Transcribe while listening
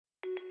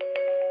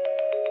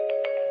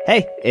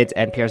Hey, it's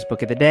NPR's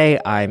Book of the Day.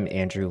 I'm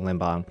Andrew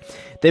Limbong.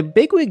 The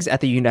bigwigs at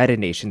the United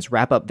Nations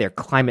wrap up their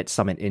climate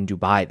summit in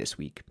Dubai this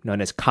week, known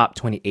as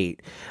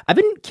COP28. I've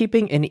been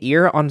keeping an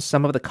ear on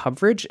some of the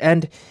coverage,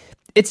 and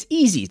it's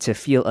easy to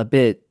feel a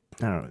bit,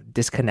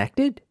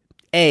 disconnected.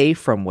 A,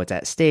 from what's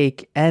at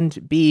stake,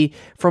 and B,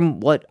 from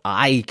what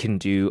I can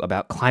do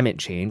about climate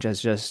change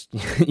as just,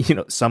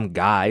 some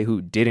guy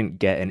who didn't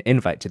get an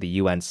invite to the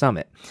UN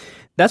summit.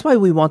 That's why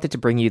we wanted to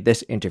bring you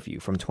this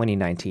interview from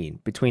 2019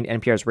 between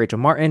NPR's Rachel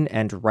Martin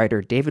and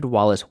writer David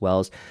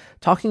Wallace-Wells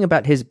talking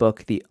about his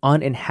book, The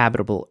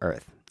Uninhabitable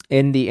Earth.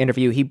 In the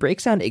interview, he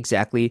breaks down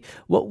exactly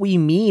what we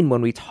mean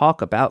when we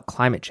talk about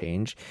climate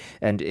change,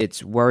 and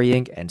it's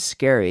worrying and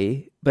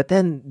scary, but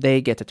then they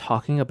get to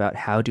talking about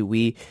how do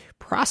we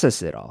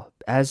process it all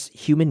as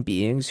human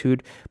beings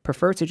who'd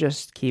prefer to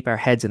just keep our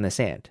heads in the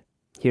sand.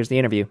 Here's the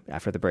interview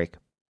after the break.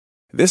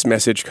 This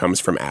message comes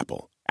from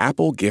Apple.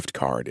 Apple Gift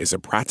Card is a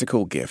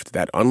practical gift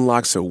that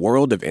unlocks a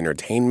world of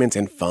entertainment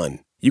and fun.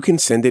 You can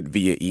send it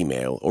via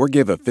email or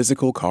give a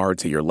physical card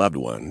to your loved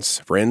ones,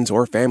 friends,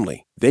 or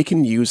family. They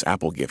can use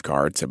Apple Gift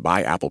Card to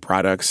buy Apple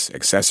products,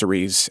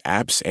 accessories,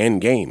 apps, and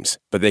games.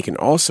 But they can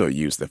also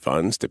use the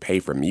funds to pay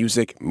for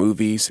music,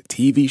 movies,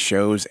 TV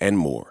shows, and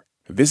more.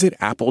 Visit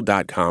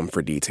apple.com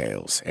for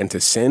details and to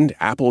send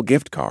Apple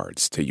Gift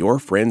Cards to your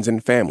friends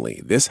and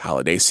family this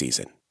holiday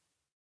season.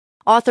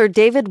 Author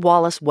David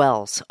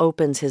Wallace-Wells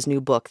opens his new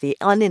book, The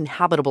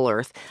Uninhabitable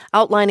Earth,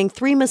 outlining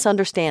 3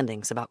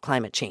 misunderstandings about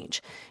climate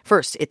change.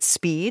 First, it's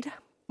speed.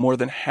 More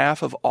than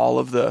half of all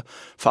of the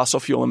fossil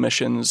fuel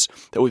emissions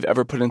that we've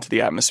ever put into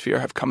the atmosphere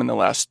have come in the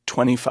last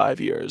 25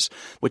 years,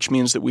 which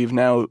means that we've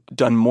now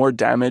done more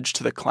damage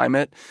to the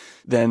climate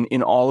than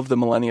in all of the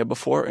millennia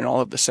before, in all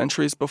of the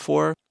centuries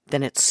before.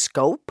 Then it's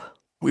scope.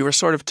 We were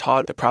sort of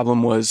taught the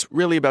problem was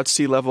really about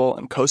sea level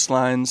and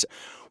coastlines.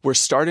 We're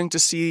starting to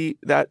see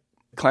that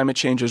climate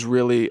change is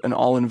really an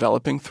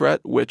all-enveloping threat,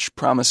 which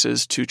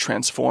promises to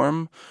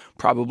transform,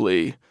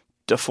 probably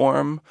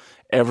deform,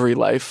 every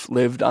life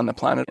lived on the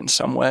planet in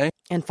some way.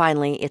 And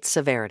finally, it's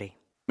severity.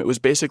 It was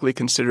basically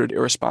considered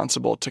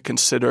irresponsible to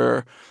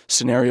consider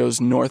scenarios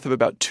north of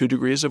about 2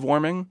 degrees of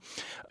warming.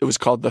 It was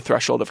called the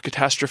threshold of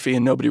catastrophe,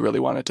 and nobody really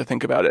wanted to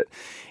think about it.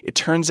 It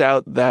turns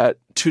out that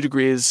 2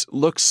 degrees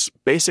looks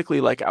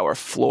basically like our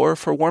floor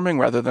for warming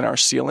rather than our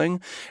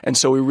ceiling. And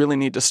so we really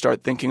need to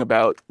start thinking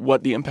about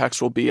what the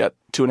impacts will be at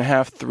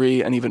 2.5,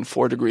 3, and even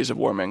 4 degrees of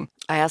warming.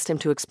 I asked him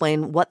to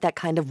explain what that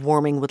kind of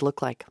warming would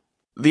look like.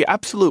 The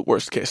absolute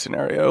worst case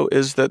scenario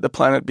is that the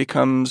planet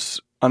becomes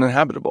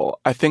uninhabitable.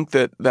 I think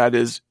that that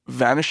is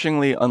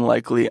vanishingly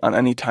unlikely on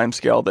any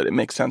timescale that it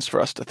makes sense for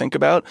us to think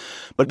about.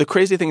 But the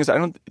crazy thing is I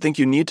don't think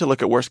you need to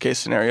look at worst case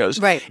scenarios.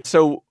 Right.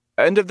 So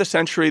end of the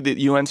century, the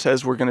UN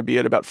says we're going to be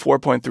at about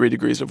 4.3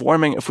 degrees of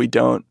warming if we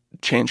don't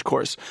change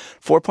course.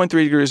 4.3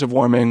 degrees of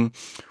warming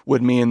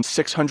would mean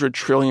 $600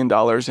 trillion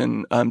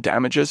in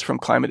damages from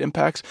climate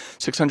impacts.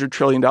 $600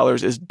 trillion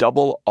is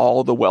double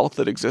all the wealth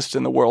that exists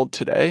in the world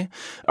today.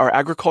 Our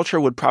agriculture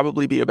would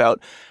probably be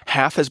about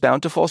half as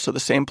bountiful, so the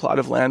same plot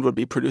of land would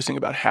be producing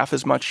about half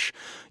as much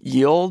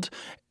yield.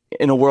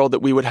 In a world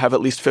that we would have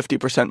at least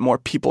 50% more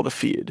people to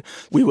feed.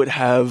 We would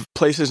have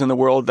places in the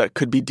world that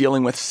could be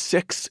dealing with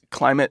 6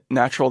 climate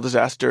natural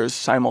disasters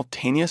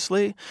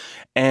simultaneously.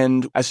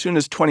 And as soon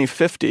as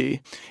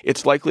 2050,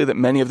 it's likely that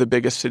many of the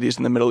biggest cities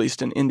in the Middle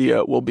East and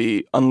India will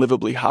be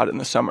unlivably hot in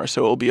the summer.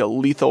 So it will be a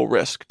lethal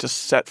risk to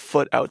set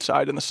foot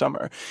outside in the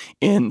summer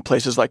in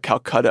places like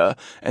Calcutta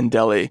and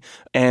Delhi.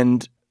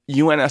 And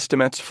UN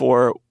estimates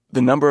for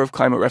the number of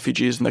climate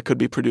refugees that could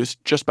be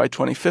produced just by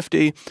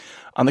 2050.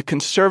 On the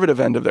conservative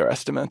end of their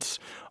estimates,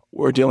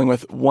 we're dealing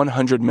with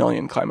 100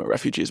 million climate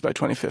refugees by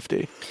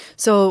 2050.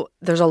 So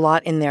there's a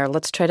lot in there.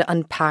 Let's try to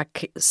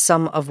unpack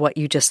some of what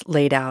you just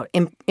laid out.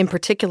 In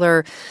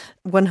particular,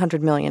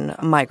 100 million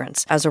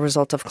migrants as a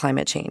result of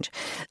climate change.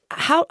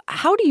 How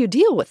do you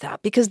deal with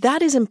that? Because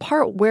that is in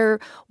part where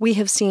we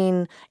have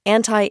seen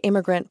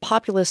anti-immigrant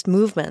populist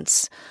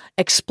movements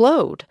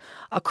explode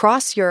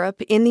across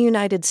Europe, in the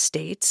United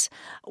States,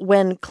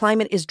 when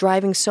climate is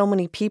driving so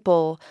many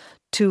people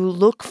to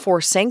look for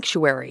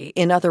sanctuary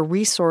in other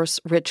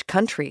resource-rich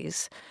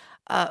countries.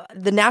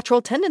 The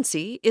natural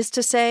tendency is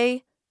to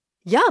say,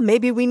 yeah,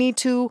 maybe we need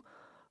to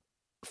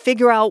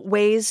figure out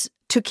ways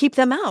to keep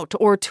them out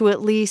or to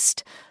at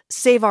least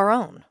save our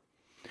own.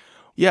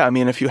 Yeah, I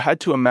mean, if you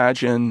had to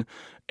imagine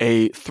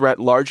a threat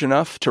large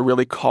enough to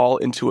really call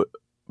into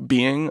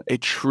being a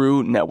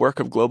true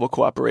network of global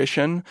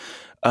cooperation,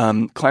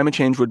 climate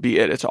change would be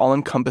it. It's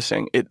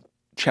all-encompassing. It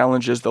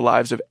challenges the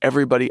lives of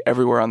everybody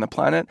everywhere on the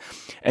planet.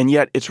 And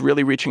yet it's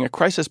really reaching a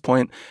crisis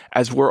point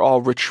as we're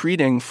all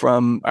retreating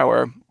from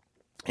our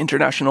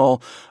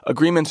international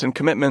agreements and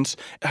commitments.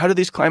 How do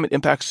these climate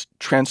impacts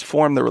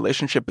transform the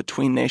relationship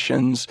between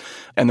nations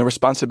and the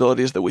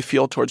responsibilities that we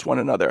feel towards one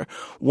another?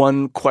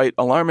 One quite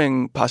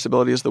alarming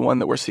possibility is the one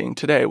that we're seeing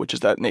today, which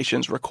is that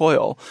nations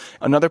recoil.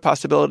 Another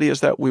possibility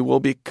is that we will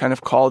be kind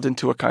of called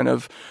into a kind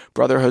of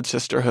brotherhood,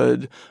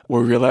 sisterhood,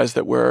 where we realize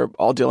that we're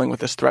all dealing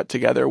with this threat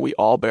together. We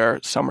all bear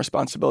some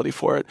responsibility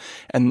for it,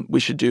 and we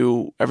should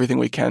do everything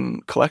we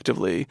can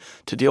collectively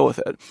to deal with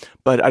it.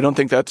 But I don't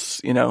think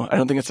that's, I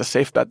don't think it's a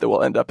safe bet that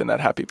we'll end up in that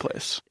happy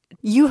place.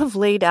 You have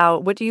laid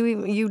out what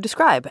you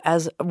describe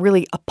as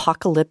really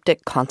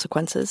apocalyptic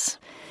consequences.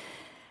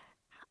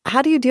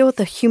 How do you deal with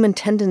the human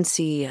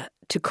tendency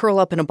to curl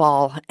up in a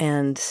ball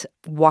and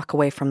walk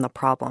away from the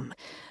problem?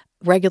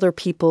 Regular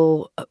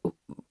people,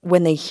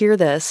 when they hear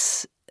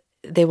this,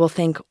 they will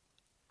think,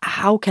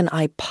 how can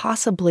I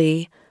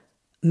possibly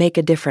make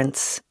a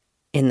difference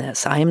in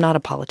this? I am not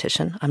a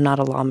politician. I'm not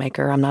a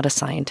lawmaker. I'm not a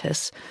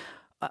scientist.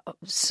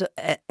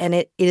 And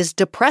it is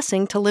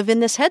depressing to live in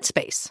this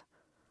headspace.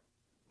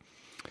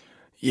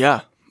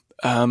 Yeah.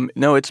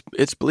 No,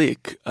 it's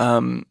bleak.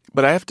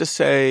 But I have to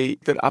say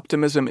that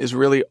optimism is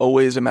really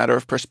always a matter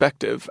of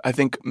perspective. I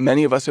think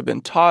many of us have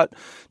been taught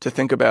to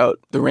think about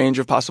the range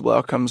of possible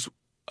outcomes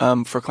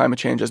for climate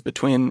change as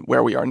between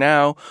where we are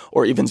now,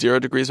 or even 0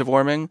 degrees of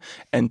warming,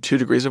 and 2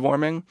 degrees of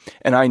warming.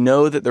 And I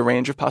know that the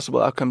range of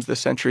possible outcomes this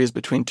century is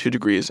between 2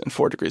 degrees and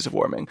 4 degrees of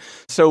warming.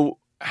 So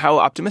how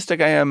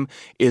optimistic I am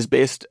is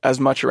based as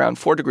much around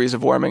 4 degrees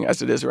of warming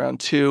as it is around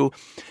 2.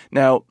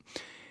 Now,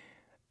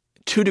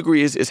 2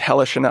 degrees is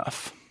hellish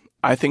enough.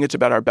 I think it's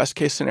about our best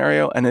case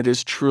scenario, and it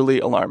is truly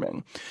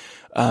alarming.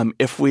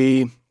 If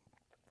we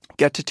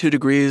get to 2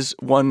 degrees,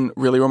 one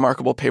really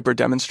remarkable paper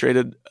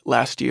demonstrated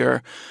last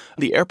year,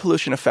 the air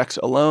pollution effects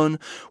alone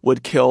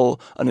would kill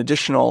an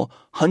additional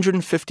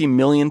 150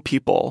 million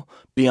people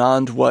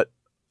beyond what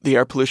the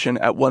air pollution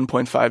at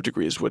 1.5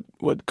 degrees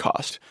would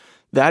cost.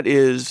 That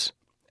is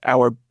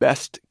our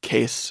best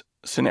case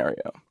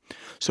scenario.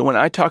 So when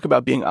I talk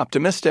about being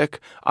optimistic,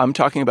 I'm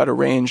talking about a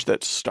range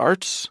that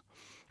starts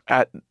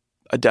at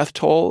a death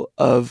toll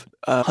of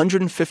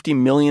 150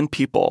 million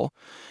people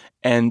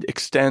and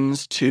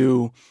extends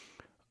to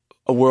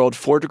a world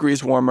 4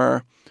 degrees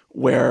warmer,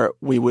 where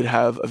we would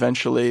have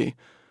eventually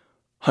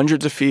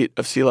hundreds of feet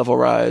of sea level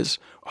rise,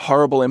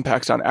 horrible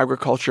impacts on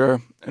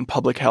agriculture and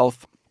public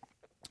health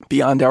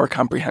beyond our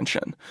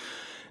comprehension.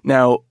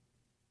 Now,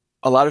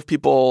 a lot of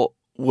people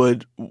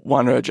would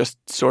want to just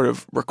sort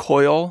of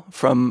recoil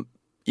from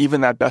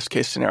even that best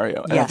case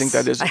scenario. And I think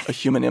that is a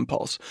human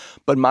impulse.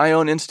 But my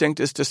own instinct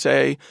is to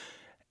say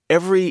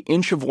every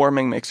inch of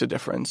warming makes a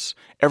difference.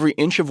 Every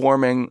inch of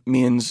warming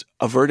means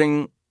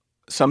averting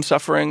some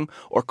suffering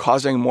or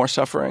causing more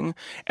suffering,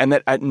 and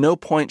that at no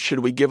point should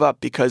we give up,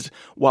 because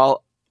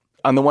while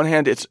on the one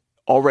hand it's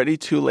already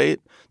too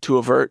late to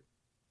avert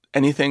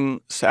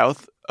anything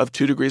south of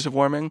 2 degrees of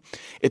warming,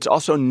 it's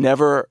also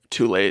never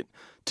too late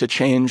to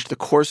change the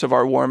course of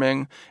our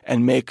warming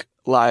and make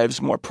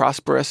lives more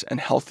prosperous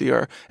and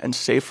healthier and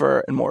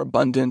safer and more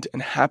abundant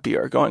and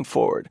happier going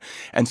forward.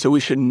 And so we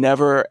should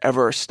never,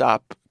 ever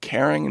stop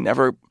caring,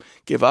 never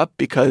give up,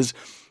 because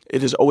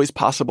it is always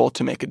possible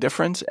to make a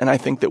difference. And I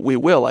think that we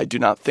will. I do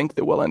not think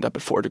that we'll end up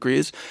at 4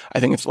 degrees.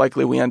 I think it's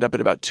likely we end up at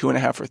about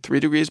 2.5 or 3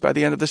 degrees by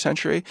the end of the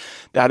century.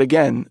 That,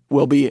 again,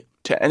 will be,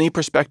 to any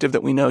perspective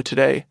that we know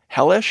today,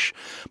 hellish.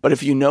 But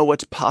if you know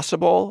what's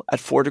possible at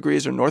 4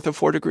 degrees or north of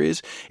 4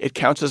 degrees, it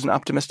counts as an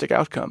optimistic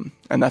outcome.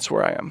 And that's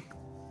where I am.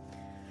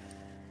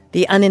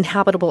 The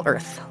Uninhabitable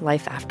Earth,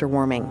 Life After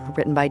Warming,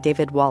 written by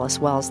David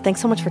Wallace-Wells.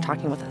 Thanks so much for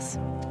talking with us.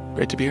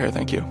 Great to be here.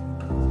 Thank you.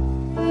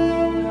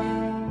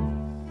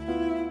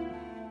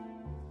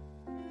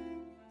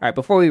 All right,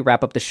 before we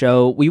wrap up the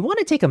show, we want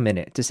to take a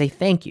minute to say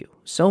thank you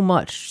so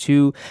much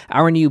to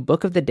our new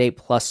Book of the Day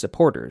Plus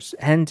supporters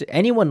and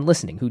anyone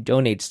listening who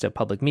donates to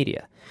public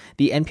media.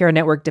 The NPR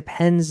network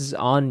depends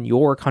on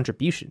your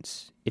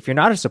contributions. If you're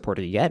not a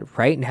supporter yet,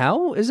 right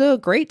now is a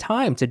great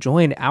time to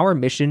join our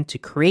mission to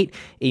create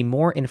a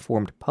more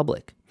informed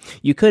public.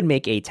 You could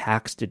make a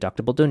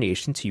tax-deductible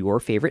donation to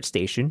your favorite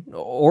station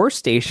or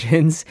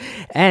stations,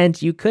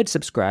 and you could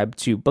subscribe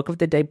to Book of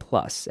the Day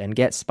Plus and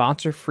get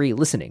sponsor-free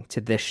listening to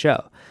this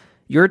show.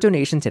 Your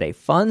donation today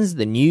funds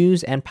the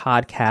news and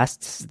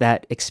podcasts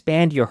that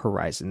expand your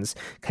horizons,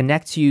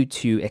 connect you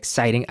to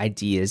exciting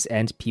ideas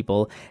and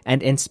people,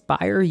 and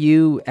inspire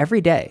you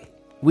every day.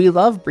 We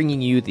love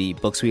bringing you the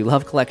Books We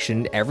Love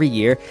collection every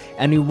year,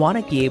 and we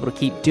want to be able to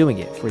keep doing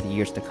it for the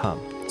years to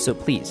come. So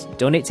please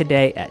donate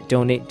today at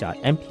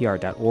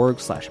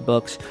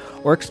donate.npr.org/books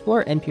or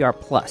explore NPR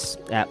Plus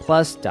at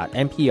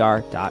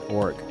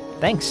plus.npr.org.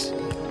 Thanks.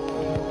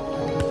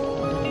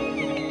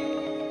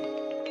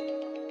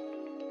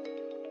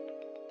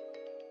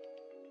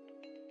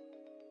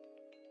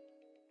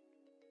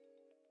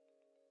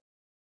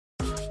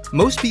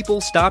 Most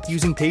people stopped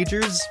using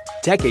pagers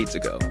decades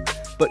ago.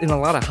 But in a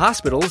lot of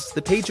hospitals,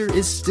 the pager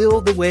is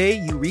still the way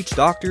you reach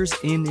doctors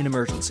in an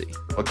emergency.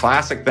 A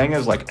classic thing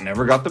is like, I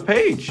never got the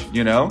page,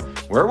 you know?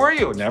 Where were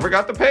you? Never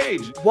got the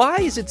page. Why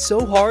is it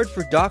so hard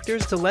for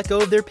doctors to let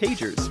go of their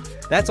pagers?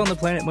 That's on the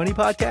Planet Money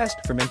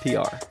podcast from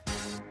NPR.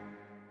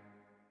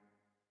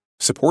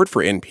 Support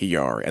for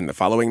NPR and the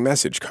following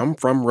message come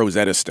from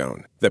Rosetta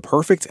Stone, the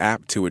perfect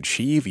app to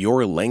achieve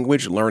your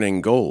language learning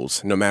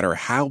goals no matter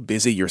how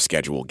busy your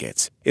schedule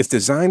gets. It's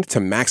designed to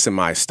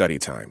maximize study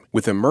time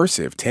with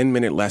immersive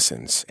 10-minute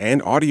lessons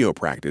and audio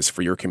practice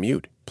for your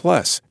commute.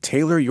 Plus,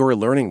 tailor your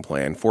learning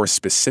plan for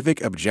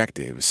specific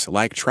objectives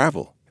like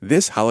travel.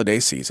 This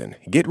holiday season,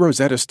 get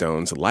Rosetta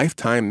Stone's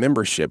lifetime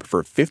membership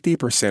for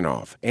 50%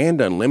 off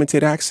and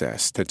unlimited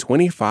access to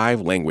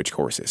 25 language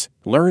courses.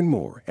 Learn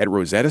more at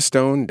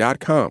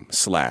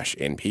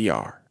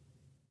rosettastone.com/NPR.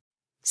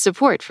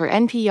 Support for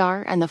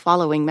NPR and the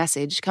following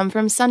message come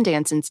from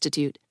Sundance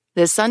Institute.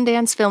 The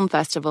Sundance Film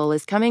Festival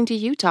is coming to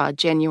Utah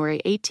January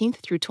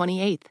 18th through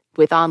 28th,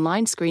 with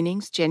online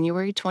screenings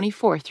January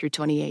 24th through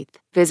 28th.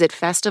 Visit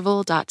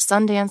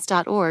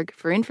festival.sundance.org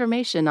for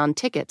information on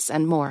tickets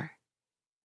and more.